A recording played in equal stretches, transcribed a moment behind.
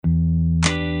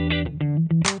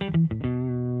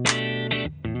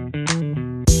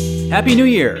Happy New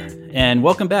Year, and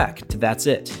welcome back to That's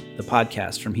It, the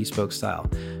podcast from He Spoke Style.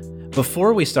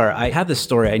 Before we start, I have this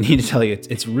story I need to tell you.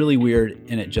 It's really weird,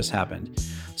 and it just happened.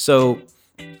 So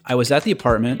I was at the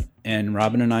apartment, and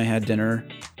Robin and I had dinner,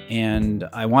 and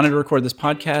I wanted to record this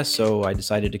podcast, so I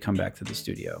decided to come back to the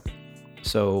studio.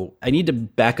 So I need to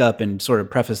back up and sort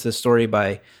of preface this story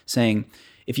by saying,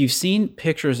 if you've seen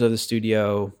pictures of the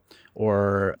studio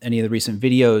or any of the recent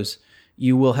videos,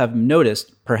 you will have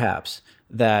noticed, perhaps,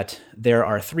 that there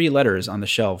are 3 letters on the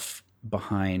shelf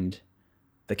behind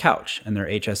the couch, and they're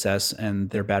HSS and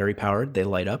they're battery powered. They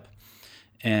light up.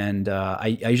 And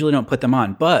I usually don't put them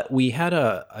on, but we had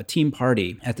a team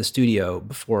party at the studio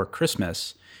before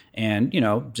Christmas. And,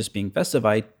 just being festive,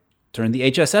 I turned the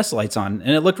HSS lights on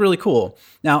and it looked really cool.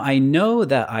 Now, I know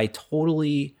that I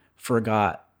totally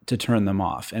forgot to turn them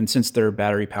off. And since they're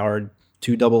battery powered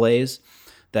 2 AA's,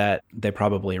 that they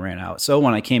probably ran out. So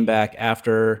when I came back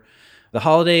after the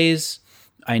holidays,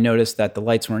 I noticed that the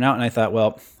lights weren't out and I thought,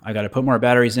 well, I got to put more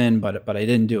batteries in, but I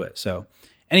didn't do it. So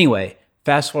anyway,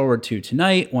 fast forward to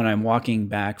tonight when I'm walking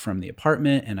back from the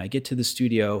apartment and I get to the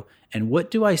studio, and what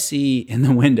do I see in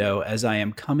the window as I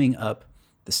am coming up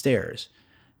the stairs?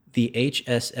 The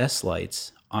HSS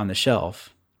lights on the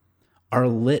shelf are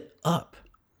lit up.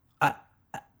 I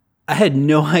had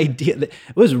no idea. It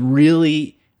was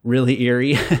really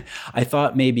eerie. I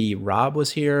thought maybe Rob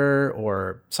was here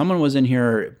or someone was in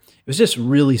here. It was just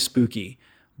really spooky.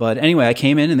 But anyway, I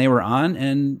came in and they were on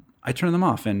and I turned them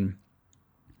off, and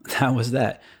that was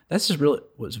that. That's just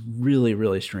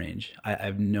really strange. I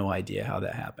have no idea how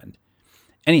that happened.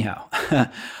 Anyhow,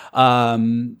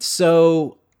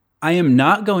 so I am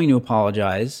not going to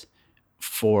apologize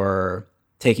for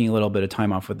taking a little bit of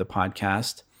time off with the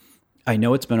podcast. I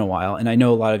know it's been a while, and I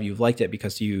know a lot of you have liked it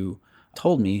because you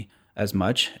told me as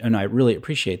much, and I really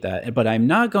appreciate that. But I'm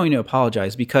not going to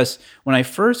apologize because when I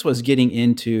first was getting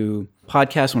into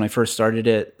podcasts, when I first started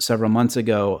it several months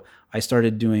ago, I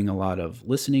started doing a lot of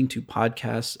listening to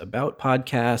podcasts about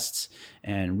podcasts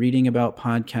and reading about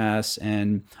podcasts.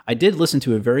 And I did listen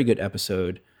to a very good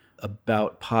episode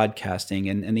about podcasting,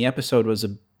 and the episode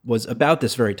was about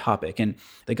this very topic. And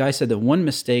the guy said that one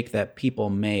mistake that people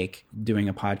make doing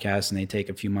a podcast and they take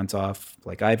a few months off,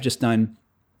 like I've just done,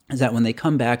 is that when they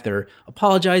come back, they're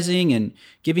apologizing and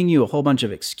giving you a whole bunch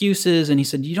of excuses. And he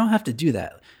said, you don't have to do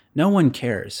that. No one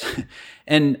cares.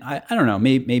 And I don't know,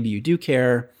 maybe you do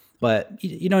care, but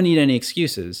you don't need any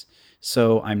excuses.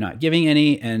 So I'm not giving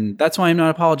any, and that's why I'm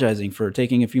not apologizing for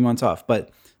taking a few months off.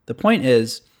 But the point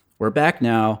is, we're back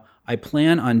now. I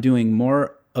plan on doing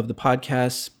more of the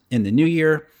podcasts in the new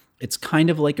year. It's kind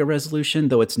of like a resolution,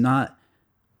 though it's not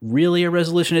really a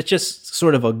resolution. It's just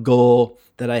sort of a goal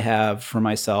that I have for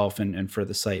myself and for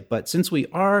the site. But since we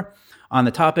are on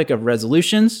the topic of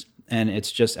resolutions and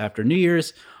it's just after New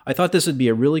Year's, I thought this would be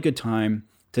a really good time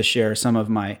to share some of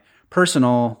my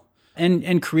personal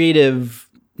and creative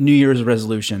New Year's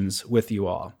resolutions with you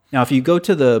all. Now, if you go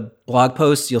to the blog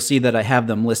posts, you'll see that I have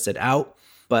them listed out.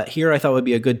 But here I thought would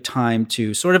be a good time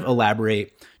to sort of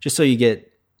elaborate, just so you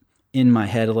get in my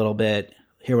head a little bit,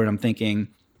 hear what I'm thinking.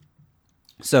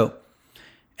 So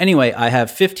anyway, I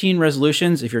have 15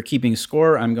 resolutions. If you're keeping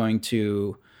score, I'm going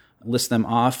to list them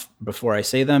off before I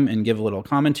say them and give a little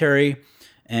commentary.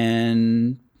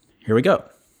 And here we go.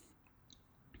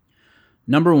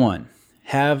 Number 1,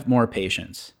 have more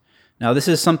patience. Now, this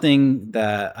is something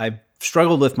that I've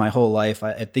struggled with my whole life.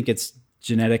 I think it's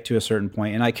genetic to a certain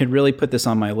point, and I could really put this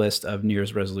on my list of New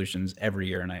Year's resolutions every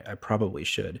year, and I probably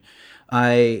should.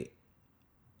 I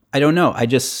don't know.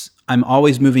 I'm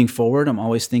always moving forward. I'm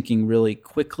always thinking really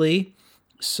quickly.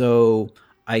 So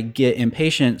I get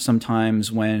impatient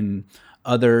sometimes when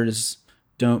others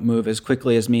don't move as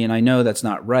quickly as me. And I know that's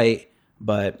not right,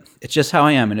 but it's just how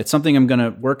I am. And it's something I'm going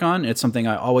to work on. It's something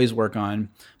I always work on.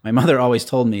 My mother always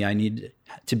told me I need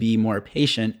to be more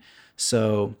patient.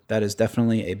 So that is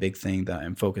definitely a big thing that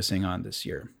I'm focusing on this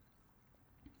year.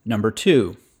 Number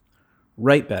 2,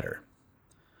 write better.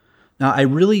 Now, I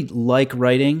really like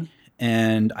writing,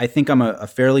 and I think I'm a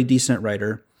fairly decent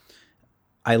writer.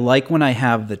 I like when I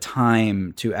have the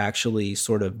time to actually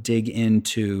sort of dig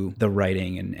into the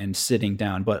writing and sitting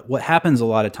down. But what happens a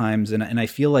lot of times, and I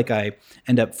feel like I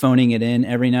end up phoning it in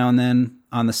every now and then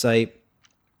on the site,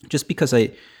 just because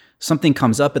something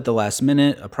comes up at the last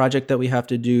minute, a project that we have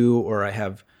to do, or I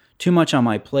have too much on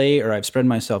my plate, or I've spread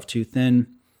myself too thin.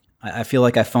 I feel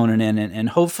like I phone it in, and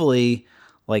hopefully,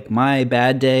 like, my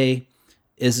bad day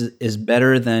is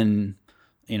better than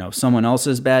someone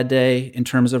else's bad day in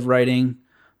terms of writing.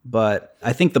 But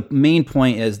I think the main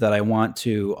point is that I want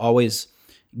to always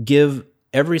give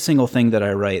every single thing that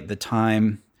I write the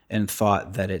time and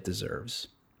thought that it deserves.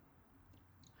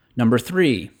 Number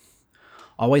 3,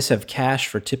 always have cash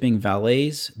for tipping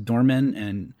valets, doormen,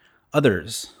 and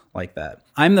others like that.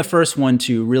 I'm the first one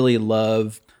to really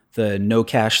love the no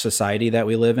cash society that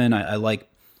we live in. I like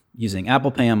using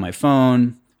Apple Pay on my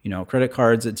phone, credit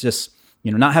cards. It's just,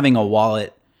 not having a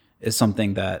wallet is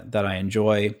something that I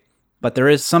enjoy. But there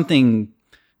is something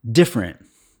different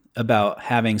about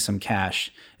having some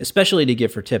cash, especially to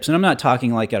give for tips. And I'm not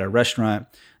talking like at a restaurant.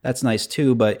 That's nice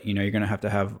too, but you're going to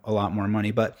have a lot more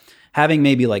money. But having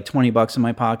maybe like $20 in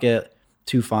my pocket,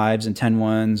 2 5s and 10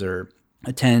 1s, or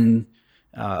a 10,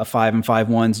 a 5 and 5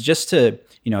 1s, just to,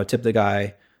 tip the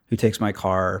guy who takes my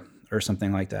car or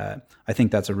something like that. I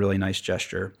think that's a really nice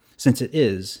gesture since it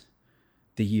is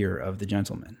the year of the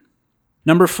gentleman.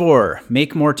 Number 4,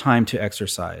 make more time to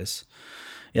exercise.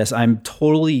 Yes, I'm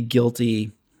totally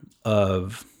guilty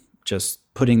of just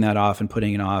putting that off and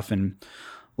putting it off. And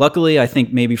luckily, I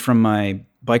think maybe from my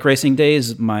bike racing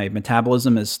days, my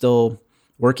metabolism is still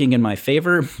working in my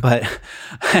favor. But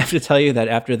I have to tell you that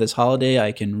after this holiday,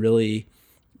 I can really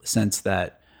sense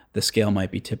that the scale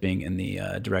might be tipping in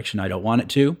the direction I don't want it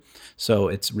to. So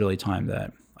it's really time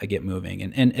that I get moving.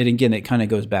 And again, it kind of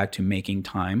goes back to making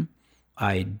time.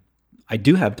 I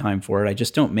do have time for it. I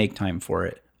just don't make time for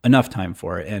it, enough time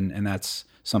for it. And that's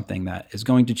something that is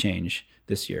going to change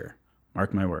this year.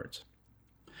 Mark my words.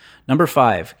 Number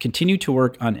 5, continue to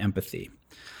work on empathy.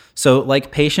 So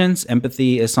like patience,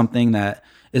 empathy is something that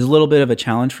is a little bit of a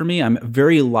challenge for me. I'm a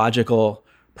very logical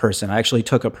person. I actually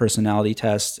took a personality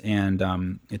test, and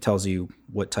it tells you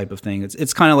what type of thing.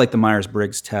 It's kind of like the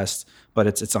Myers-Briggs test, but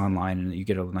it's online, and you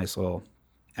get a nice little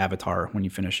avatar when you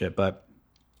finish it. But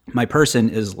my person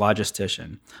is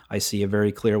logistician. I see a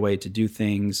very clear way to do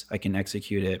things. I can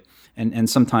execute it. And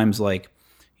sometimes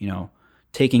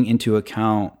taking into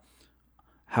account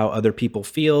how other people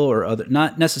feel, or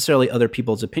not necessarily other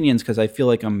people's opinions, because I feel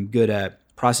like I'm good at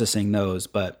processing those,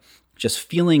 but just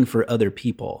feeling for other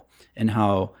people and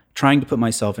how trying to put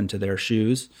myself into their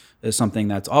shoes is something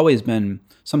that's always been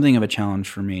something of a challenge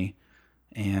for me.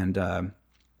 And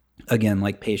again,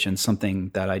 like patience,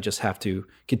 something that I just have to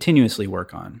continuously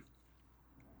work on.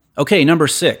 Okay, number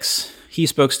 6, He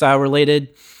Spoke Style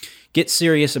related. Get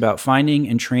serious about finding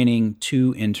and training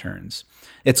 2 interns.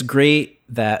 It's great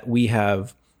that we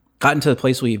have gotten to the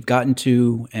place we've gotten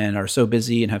to and are so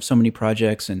busy and have so many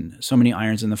projects and so many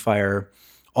irons in the fire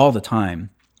all the time.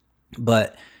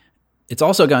 But it's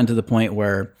also gotten to the point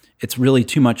where it's really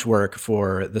too much work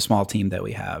for the small team that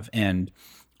we have. And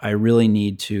I really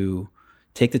need to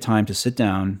take the time to sit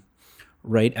down,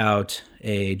 write out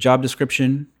a job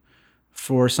description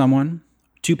for someone,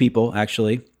 2 people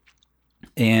actually,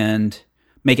 and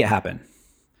make it happen,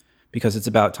 because it's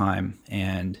about time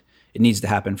and it needs to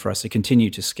happen for us to continue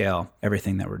to scale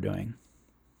everything that we're doing.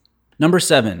 Number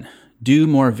 7, do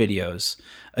more videos.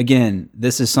 Again,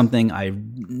 this is something I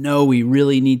know we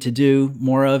really need to do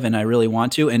more of, and I really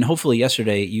want to. And hopefully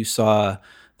yesterday you saw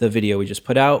the video we just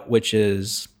put out, which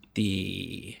is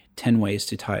the 10 ways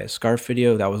to tie a scarf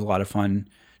video. That was a lot of fun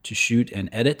to shoot and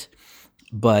edit.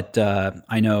 But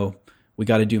I know we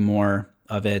got to do more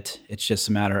of it. It's just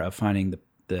a matter of finding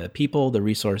the people, the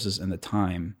resources, and the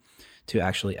time to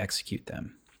actually execute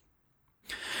them.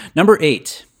 Number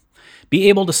 8, be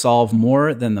able to solve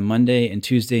more than the Monday and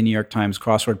Tuesday New York Times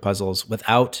crossword puzzles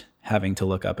without having to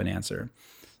look up an answer.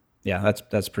 Yeah,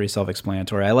 that's pretty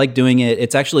self-explanatory. I like doing it.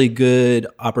 It's actually a good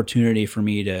opportunity for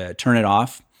me to turn it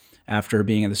off after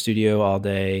being in the studio all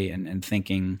day and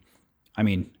thinking. I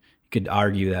mean, you could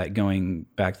argue that going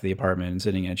back to the apartment and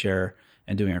sitting in a chair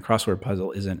and doing a crossword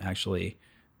puzzle isn't actually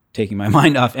taking my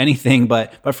mind off anything.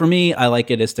 But for me, I like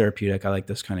it as therapeutic. I like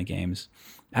those kind of games.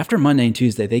 After Monday and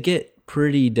Tuesday, they get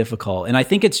pretty difficult. And I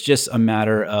think it's just a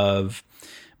matter of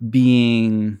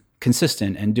being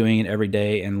consistent and doing it every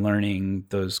day and learning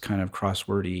those kind of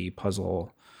crosswordy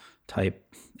puzzle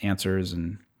type answers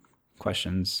and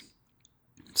questions.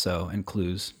 So, and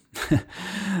clues.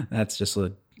 That's just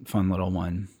a fun little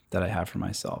one that I have for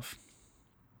myself.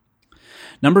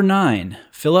 Number 9,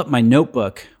 fill up my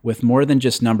notebook with more than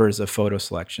just numbers of photo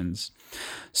selections.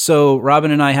 So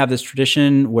Robin and I have this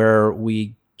tradition where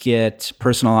we get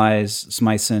personalized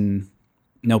Smythson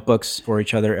notebooks for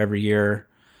each other every year.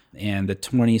 And the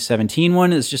 2017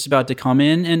 one is just about to come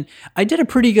in. And I did a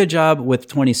pretty good job with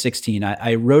 2016.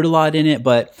 I wrote a lot in it,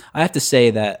 but I have to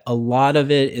say that a lot of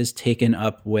it is taken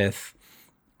up with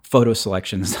photo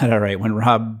selections that I write. When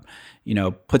Rob,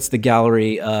 puts the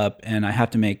gallery up and I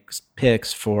have to make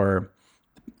pics for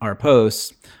our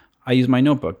posts, I use my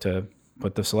notebook to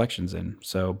put the selections in.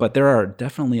 So, but there are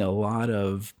definitely a lot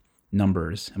of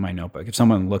numbers in my notebook. If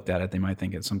someone looked at it, they might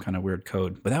think it's some kind of weird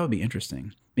code, but that would be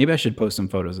interesting. Maybe I should post some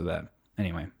photos of that.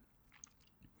 Anyway,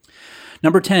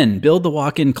 Number 10, build the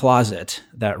walk-in closet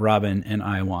that Robin and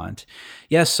I want.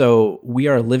 Yes, so we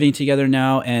are living together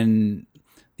now, and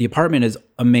the apartment is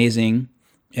amazing,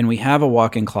 and we have a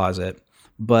walk-in closet,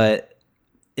 but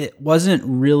it wasn't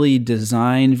really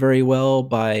designed very well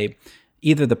by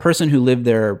either the person who lived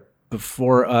there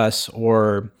before us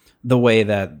or the way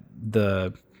that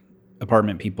the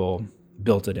apartment people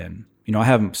built it in. You know, I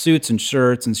have suits and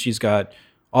shirts, and she's got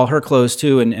all her clothes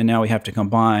too, and now we have to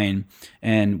combine.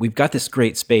 And we've got this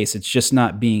great space. It's just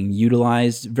not being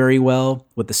utilized very well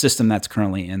with the system that's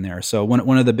currently in there. So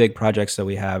one of the big projects that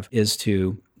we have is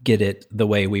to get it the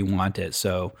way we want it.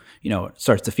 So, you know, it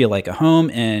starts to feel like a home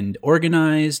and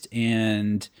organized,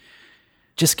 and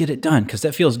just get it done, because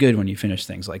that feels good when you finish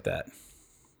things like that.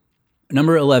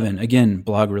 Number 11, again,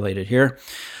 blog related here.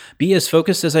 Be as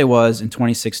focused as I was in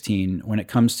 2016 when it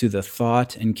comes to the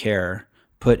thought and care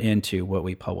put into what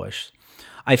we publish.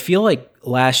 I feel like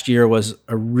last year was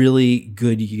a really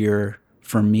good year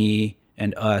for me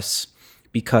and us,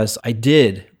 because I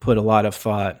did put a lot of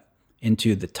thought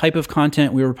into the type of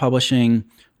content we were publishing,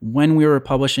 when we were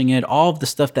publishing it, all of the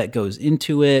stuff that goes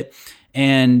into it.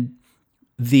 And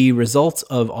the results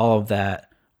of all of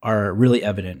that are really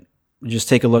evident. Just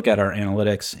take a look at our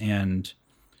analytics, and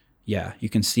yeah, you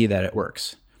can see that it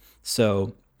works.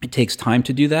 So it takes time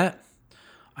to do that.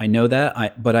 I know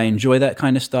that, but I enjoy that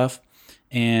kind of stuff.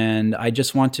 And I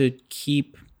just want to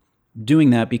keep doing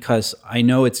that, because I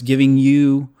know it's giving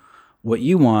you what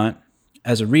you want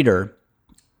as a reader,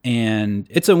 and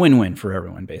it's a win-win for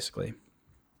everyone, basically.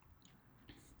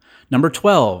 Number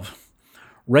 12,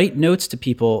 write notes to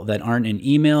people that aren't an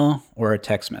email or a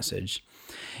text message.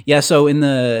 Yeah, so in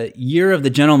the Year of the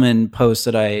Gentleman post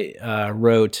that I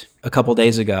wrote a couple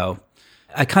days ago,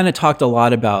 I kind of talked a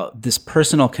lot about this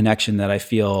personal connection that I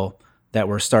feel that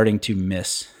we're starting to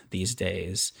miss these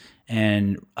days.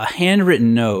 And a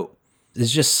handwritten note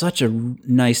is just such a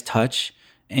nice touch.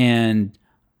 And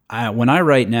when I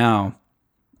write now,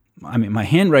 I mean, my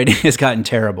handwriting has gotten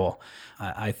terrible.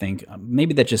 I think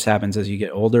maybe that just happens as you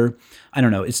get older. I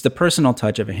don't know. It's the personal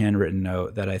touch of a handwritten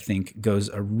note that I think goes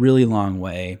a really long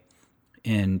way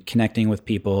in connecting with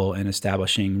people and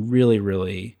establishing really,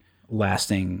 really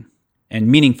lasting and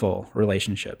meaningful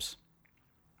relationships.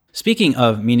 Speaking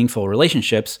of meaningful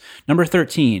relationships, number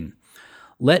 13,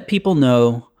 let people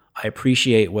know I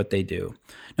appreciate what they do.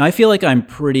 Now, I feel like I'm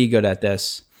pretty good at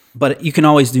this, but you can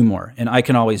always do more, and I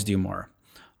can always do more.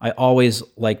 I always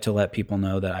like to let people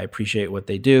know that I appreciate what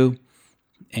they do,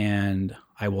 and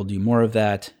I will do more of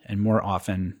that and more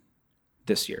often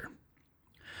this year.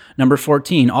 Number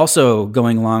 14, also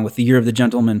going along with the Year of the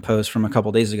Gentleman post from a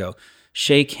couple days ago,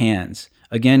 shake hands.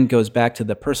 Again, goes back to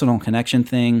the personal connection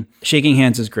thing. Shaking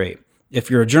hands is great.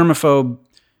 If you're a germaphobe,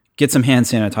 get some hand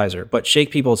sanitizer, but shake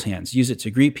people's hands. Use it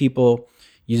to greet people,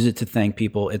 use it to thank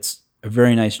people. It's a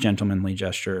very nice gentlemanly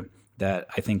gesture that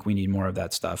I think we need more of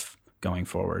that stuff going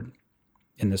forward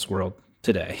in this world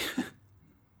today.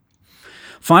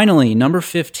 Finally, number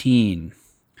 15,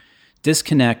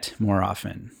 disconnect more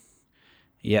often.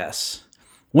 Yes.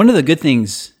 One of the good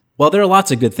things, well, there are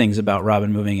lots of good things about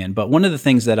Robin moving in, but one of the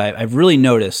things that I've really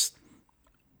noticed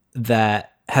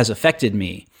that has affected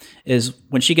me is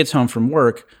when she gets home from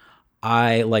work,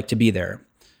 I like to be there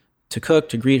to cook,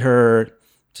 to greet her,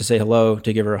 to say hello,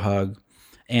 to give her a hug.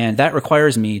 And that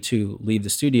requires me to leave the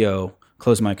studio,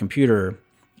 close my computer,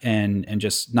 and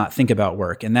just not think about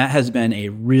work. And that has been a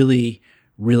really,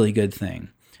 really good thing.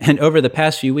 And over the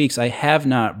past few weeks, I have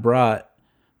not brought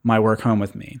my work home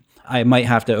with me. I might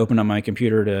have to open up my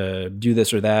computer to do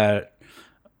this or that,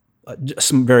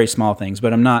 some very small things,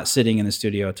 but I'm not sitting in the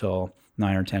studio till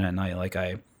 9 or 10 at night like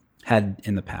I had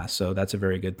in the past. So that's a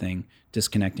very good thing,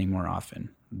 disconnecting more often.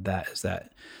 That is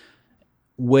that.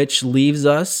 Which leaves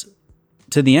us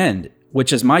to the end,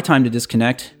 which is my time to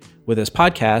disconnect with this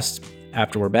podcast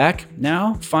after we're back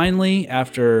now, finally,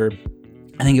 after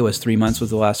I think it was 3 months was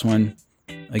the last one.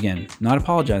 Again, not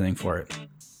apologizing for it.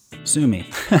 Sue me.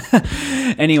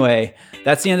 Anyway,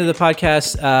 that's the end of the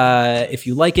podcast. If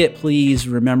you like it, please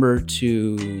remember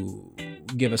to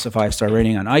give us a 5-star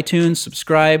rating on iTunes,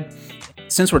 subscribe.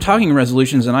 Since we're talking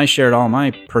resolutions and I shared all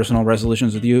my personal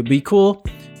resolutions with you, it'd be cool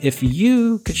if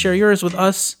you could share yours with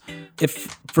us.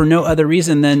 If for no other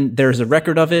reason, then there's a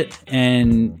record of it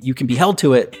and you can be held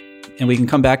to it, and we can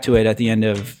come back to it at the end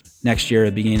of next year,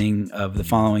 at the beginning of the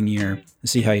following year, and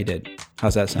see how you did.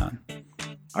 How's that sound?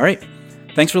 All right.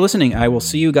 Thanks for listening. I will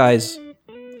see you guys.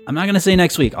 I'm not going to say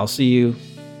next week. I'll see you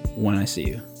when I see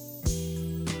you.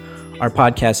 Our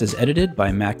podcast is edited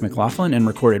by Mac McLaughlin and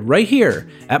recorded right here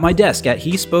at my desk at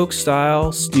He Spoke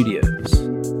Style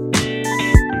Studios.